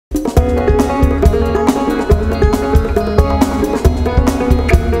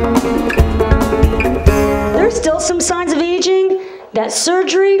that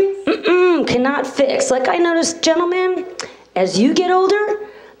surgery cannot fix. Like I noticed, gentlemen, as you get older,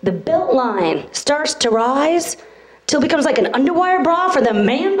 the belt line starts to rise till it becomes like an underwire bra for the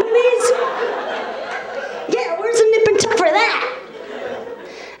man boobies. Yeah, where's the nip and tuck for that?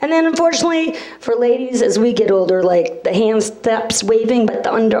 And then unfortunately, for ladies, as we get older, like the hand stops waving, but the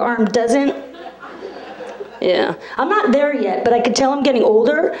underarm doesn't. Yeah, I'm not there yet, but I can tell I'm getting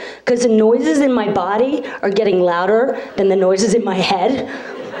older because the noises in my body are getting louder than the noises in my head.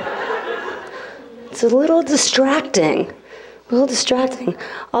 It's a little distracting.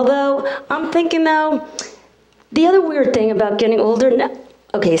 Although, I'm thinking though, the other weird thing about getting older,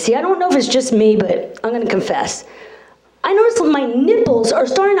 okay, see, I don't know if it's just me, but I'm gonna confess. I noticed that my nipples are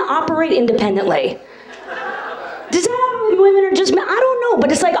starting to operate independently. Does that happen with women or just men? I don't know,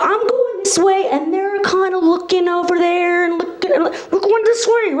 but it's like I'm going this way and they're kind of looking over there and looking, we're going this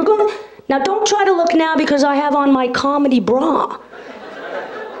way, we're going. Now don't try to look now because I have on my comedy bra.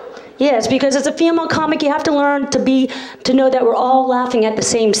 Yes, because as a female comic, you have to learn to know that we're all laughing at the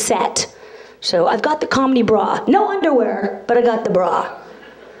same set. So I've got the comedy bra. No underwear, but I got the bra.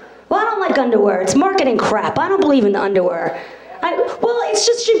 Well, I don't like underwear. It's marketing crap. I don't believe in the underwear.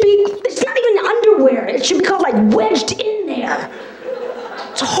 It's not even underwear. It should be called like wedged in there.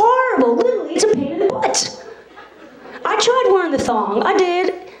 It's horrible. Literally, it's a pain in the butt. I tried wearing the thong. I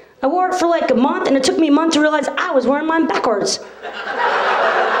did. I wore it for like a month, and it took me a month to realize I was wearing mine backwards.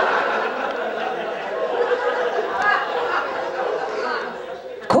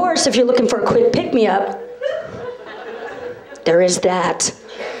 Of course, if you're looking for a quick pick-me-up, there is that.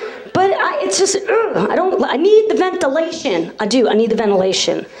 But it's just, I need the ventilation. I do, I need the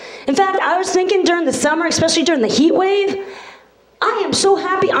ventilation. In fact, I was thinking during the summer, especially during the heat wave, I am so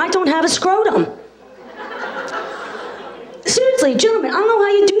happy I don't have a scrotum. Seriously, gentlemen, I don't know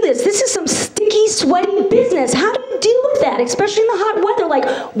how you do this. This is some sticky, sweaty business. How do you deal with that, especially in the hot weather? Like,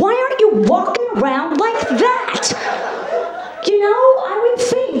 why aren't you walking around like that? You know, I would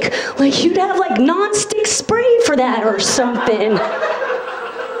think, like, you'd have, like, non-stick spray for that or something.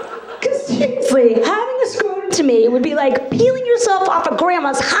 Because, seriously, having a scrotum to me would be like peeling yourself off of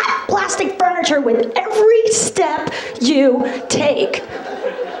grandma's hot plastic furniture with every step you take.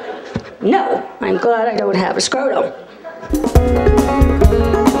 No, I'm glad I don't have a scrotum.